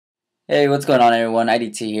Hey, what's going on, everyone?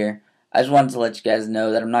 IDT here. I just wanted to let you guys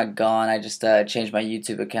know that I'm not gone. I just changed my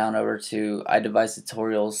YouTube account over to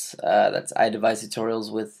iDeviceTutorials. That's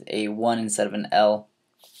iDeviceTutorials with a 1 instead of an L.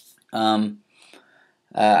 I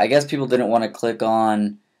guess people didn't want to click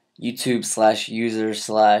on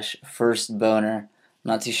YouTube/user/firstboner. I'm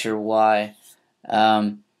not too sure why.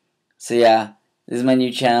 So yeah, this is my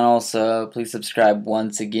new channel, so please subscribe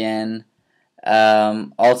once again.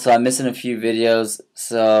 Also, I'm missing a few videos,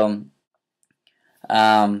 so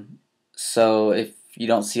if you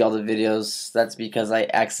don't see all the videos, that's because I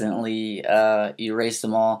accidentally erased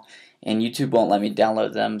them all, and YouTube won't let me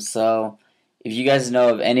download them. So if you guys know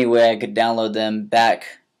of any way I could download them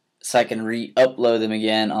back so I can re-upload them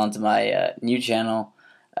again onto my new channel,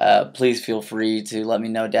 please feel free to let me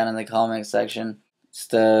know down in the comment section.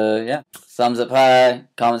 Just yeah, thumbs up high,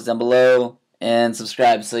 comments down below, and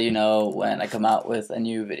subscribe so you know when I come out with a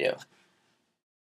new video.